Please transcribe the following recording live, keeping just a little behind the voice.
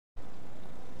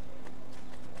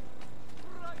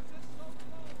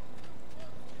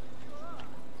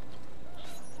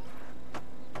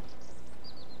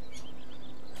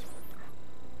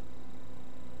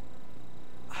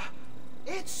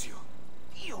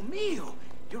mio!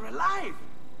 You're alive!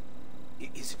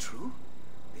 Is it true?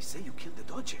 They say you killed the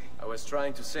Doge. I was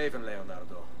trying to save him,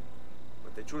 Leonardo.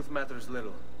 But the truth matters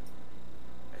little.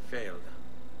 I failed.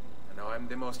 And now I'm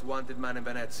the most wanted man in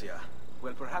Venezia.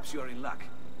 Well, perhaps you're in luck.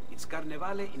 It's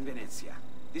Carnevale in Venezia.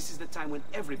 This is the time when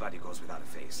everybody goes without a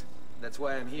face. That's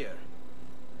why I'm here.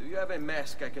 Do you have a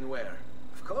mask I can wear?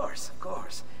 Of course, of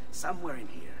course. Somewhere in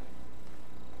here.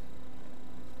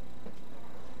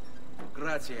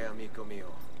 Grazie, amico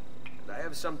mio. And I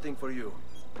have something for you.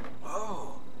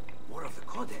 Oh, more of the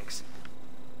Codex.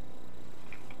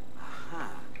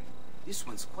 Aha. This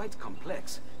one's quite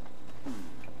complex.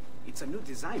 It's a new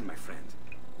design, my friend.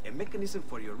 A mechanism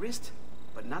for your wrist,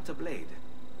 but not a blade.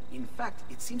 In fact,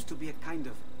 it seems to be a kind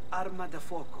of arma da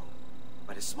fuoco,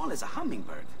 but as small as a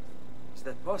hummingbird. Is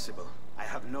that possible? I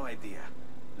have no idea.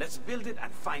 Let's build it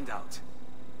and find out.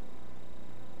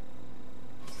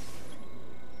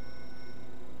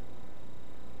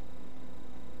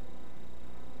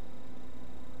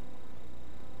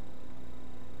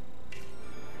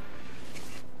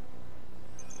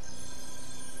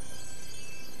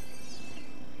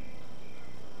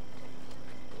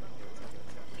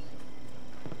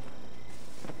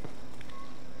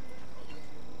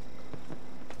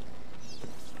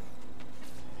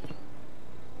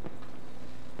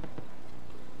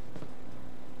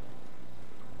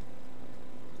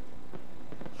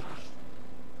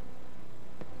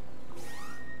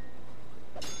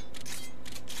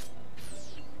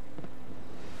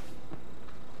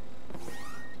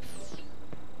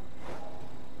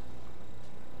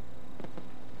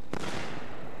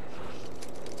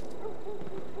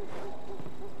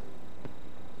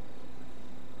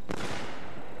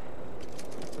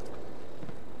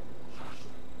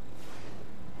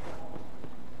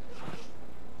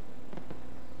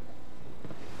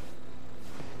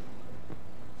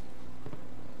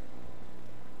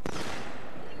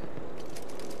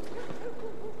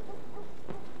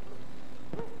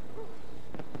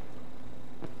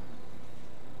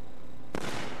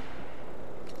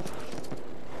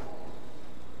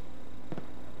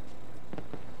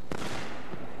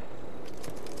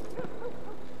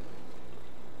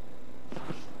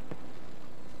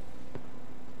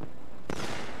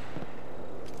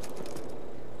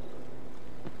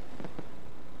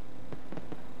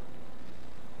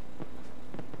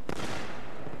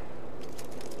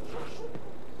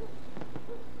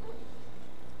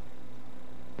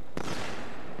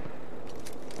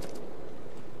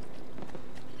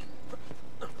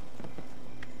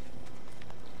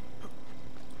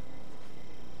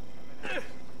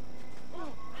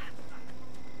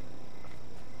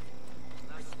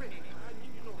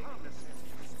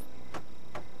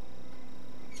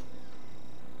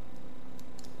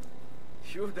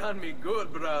 You've done me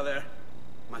good, brother.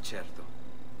 Ma certo.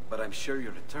 But I'm sure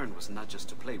your return was not just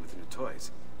to play with new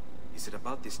toys. Is it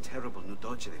about this terrible new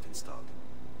Doge they've installed?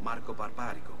 Marco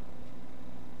Barbarigo?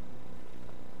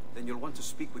 Then you'll want to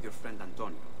speak with your friend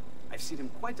Antonio. I've seen him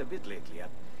quite a bit lately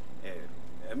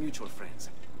at mutual friends.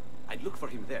 I'd look for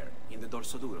him there, in the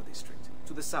Dorsoduro district,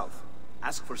 to the south.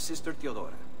 Ask for Sister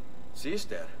Teodora.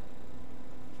 Sister?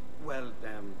 Well,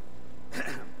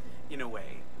 in a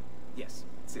way, yes,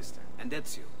 sister. And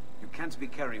Ezio, you can't be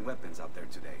carrying weapons out there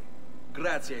today.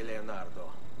 Grazie,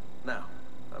 Leonardo. Now,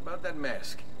 about that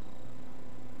mask.